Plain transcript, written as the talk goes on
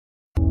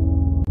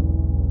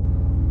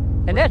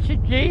An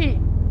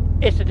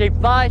SEG is a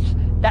device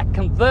that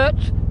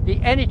converts the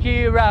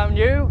energy around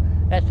you,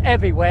 that's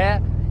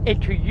everywhere,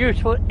 into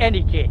useful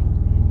energy,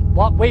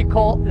 what we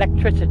call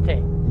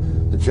electricity.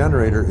 The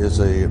generator is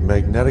a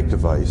magnetic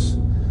device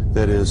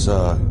that is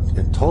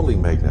totally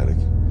magnetic.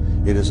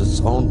 It is its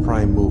own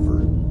prime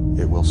mover.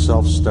 It will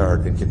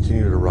self-start and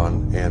continue to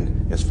run,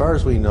 and as far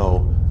as we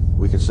know,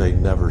 we can say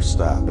never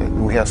stop.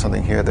 We have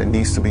something here that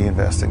needs to be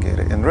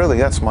investigated, and really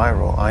that's my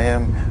role. I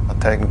am a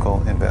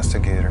technical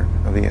investigator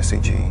of the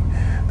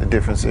SEG. The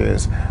difference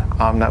is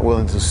I'm not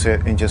willing to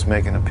sit and just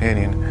make an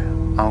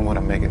opinion. I'm going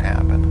to make it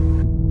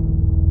happen.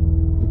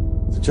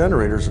 The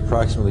generator is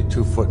approximately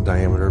 2 foot in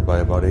diameter by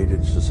about 8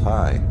 inches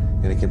high,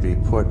 and it can be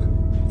put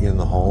in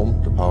the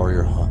home to power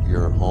your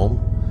home.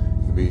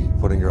 It can be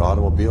put in your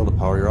automobile to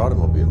power your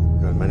automobile.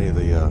 And many of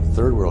the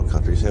third world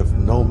countries have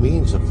no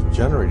means of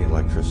generating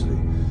electricity.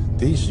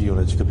 These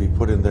units could be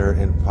put in there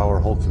and power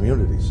whole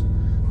communities.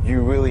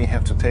 You really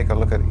have to take a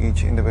look at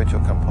each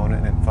individual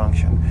component and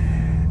function.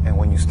 And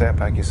when you step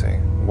back, you say,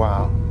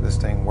 wow, this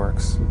thing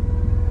works.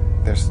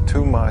 There's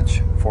too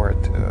much for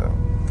it to,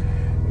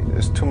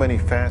 there's too many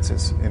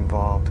facets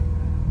involved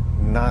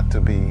not to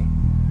be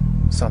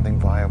something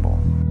viable.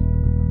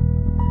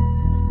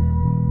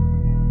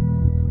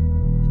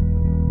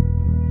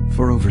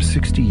 For over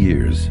 60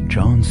 years,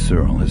 John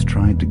Searle has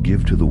tried to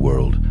give to the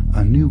world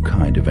a new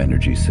kind of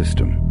energy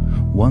system,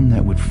 one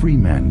that would free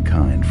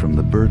mankind from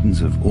the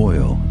burdens of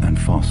oil and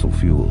fossil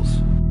fuels.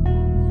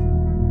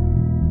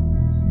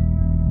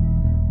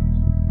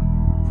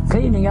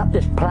 Cleaning up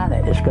this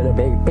planet is going to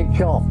be a big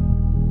job.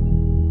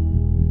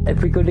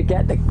 If we're going to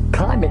get the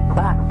climate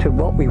back to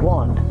what we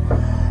want,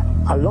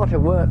 a lot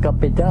of work got to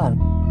be done.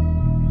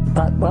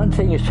 But one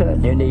thing is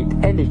certain, you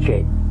need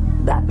energy.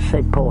 That's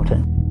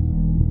important.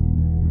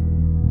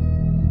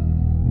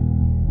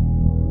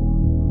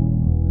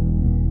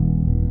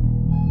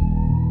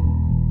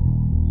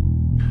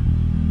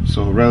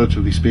 So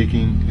relatively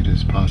speaking, it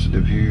is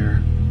positive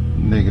here,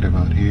 negative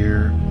out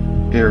here.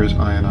 Air is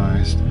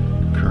ionized,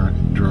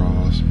 current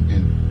draws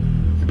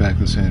in the back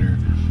of the center,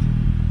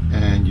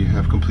 and you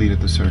have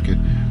completed the circuit.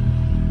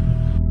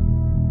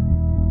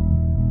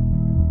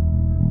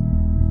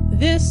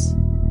 This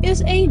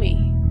is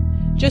Amy,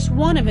 just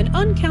one of an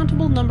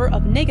uncountable number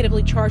of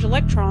negatively charged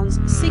electrons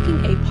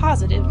seeking a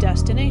positive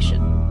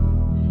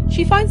destination.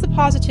 She finds the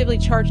positively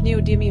charged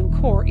neodymium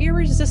core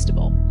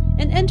irresistible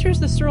and enters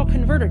the Searle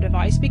converter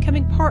device,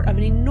 becoming part of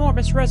an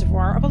enormous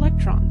reservoir of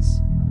electrons.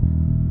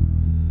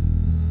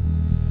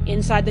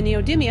 Inside the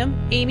neodymium,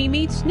 Amy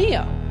meets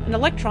Neo, an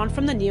electron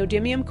from the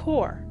neodymium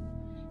core.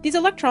 These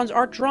electrons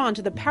are drawn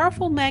to the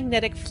powerful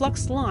magnetic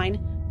flux line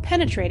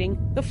penetrating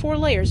the 4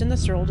 layers in the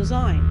Searle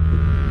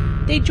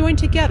design. They join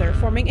together,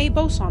 forming a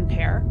boson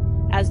pair,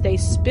 as they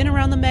spin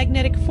around the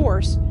magnetic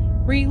force,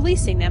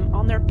 releasing them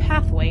on their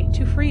pathway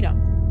to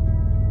freedom.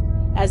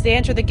 As they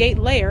enter the gate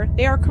layer,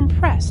 they are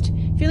compressed,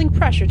 feeling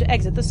pressure to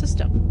exit the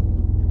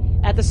system.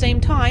 At the same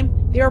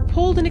time, they are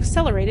pulled and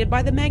accelerated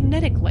by the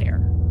magnetic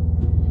layer.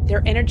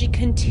 Their energy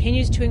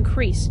continues to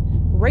increase,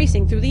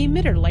 racing through the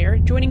emitter layer,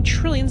 joining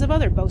trillions of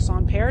other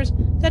boson pairs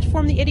that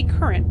form the eddy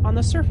current on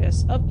the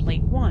surface of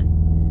plate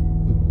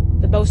 1.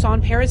 The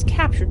boson pair is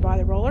captured by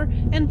the roller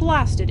and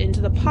blasted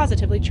into the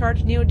positively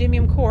charged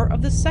neodymium core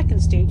of the second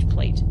stage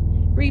plate,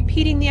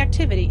 repeating the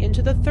activity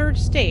into the third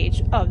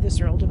stage of the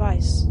Searle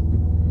device.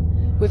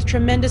 With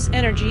tremendous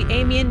energy,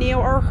 Amy and Neo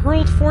are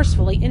hurled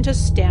forcefully into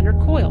standard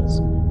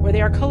coils, where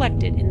they are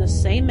collected in the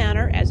same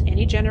manner as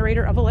any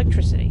generator of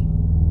electricity.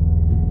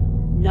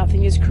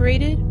 Nothing is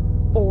created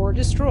or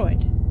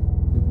destroyed.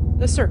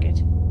 The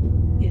circuit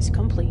is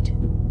complete.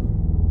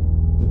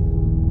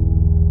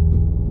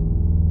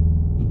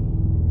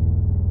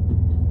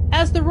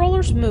 As the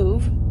rollers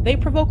move, they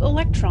provoke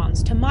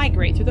electrons to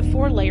migrate through the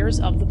 4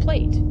 layers of the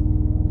plate.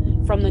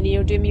 From the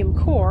neodymium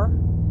core,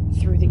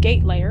 through the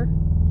gate layer,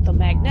 the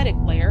magnetic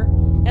layer,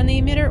 and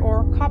the emitter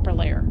or copper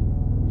layer.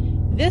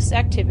 This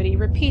activity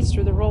repeats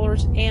through the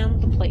rollers and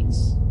the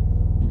plates.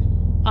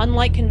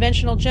 Unlike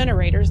conventional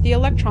generators, the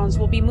electrons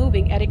will be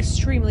moving at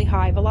extremely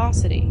high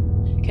velocity.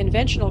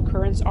 Conventional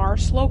currents are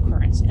slow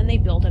currents, and they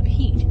build up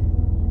heat.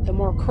 The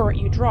more current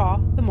you draw,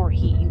 the more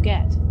heat you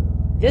get.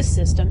 This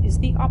system is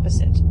the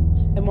opposite.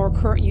 The more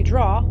current you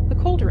draw, the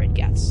colder it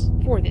gets,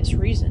 for this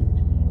reason.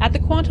 At the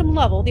quantum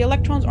level, the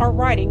electrons are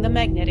riding the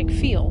magnetic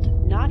field,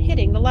 not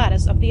hitting the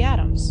lattice of the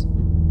atoms.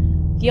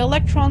 The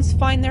electrons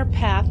find their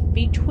path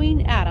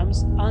between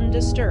atoms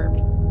undisturbed,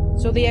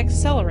 so they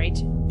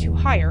accelerate to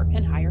higher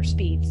and higher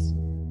speeds.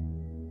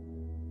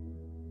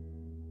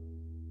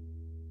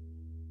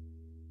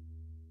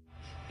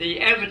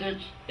 The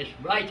evidence is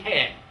right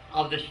here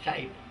on this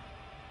table.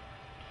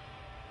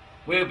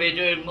 We'll be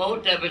doing more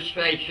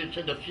demonstrations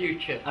in the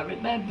future. And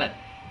remember,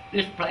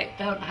 this plate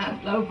don't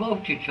have no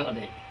voltage on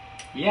it.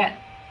 Yet,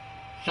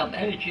 some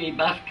energy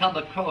must come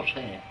across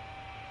here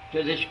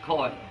to this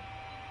coil,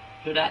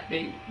 so that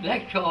the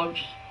electrons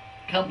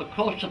come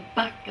across the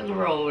back of the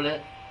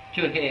roller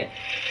to here.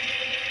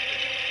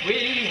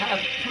 We have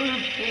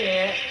proved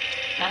here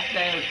that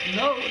there's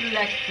no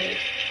electric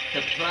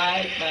to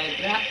play by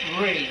that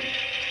ring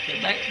to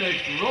make those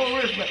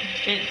rollers, but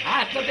it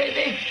has to be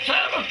the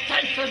internal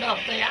tension of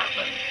the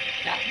atom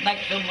that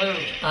makes them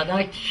move. I'd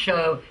like to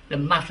show the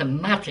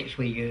mathematics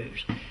we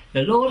use.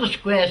 The law of the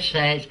square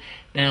says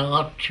there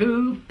are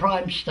two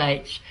prime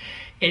states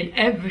in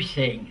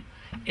everything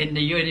in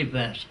the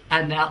universe,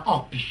 and they're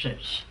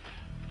opposites.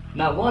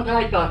 Now what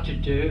I got to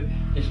do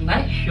is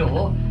make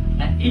sure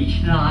that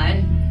each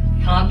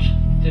line comes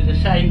to the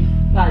same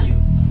value.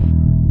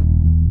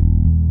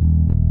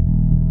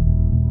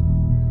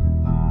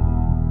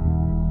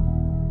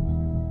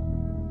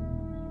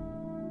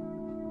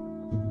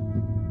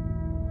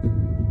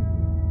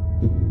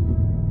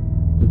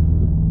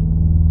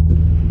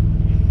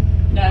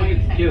 Now you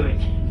can do it.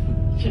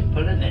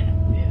 Simple, isn't it?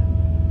 Yeah.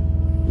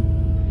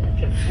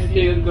 Do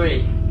you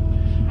agree?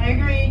 I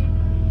agree.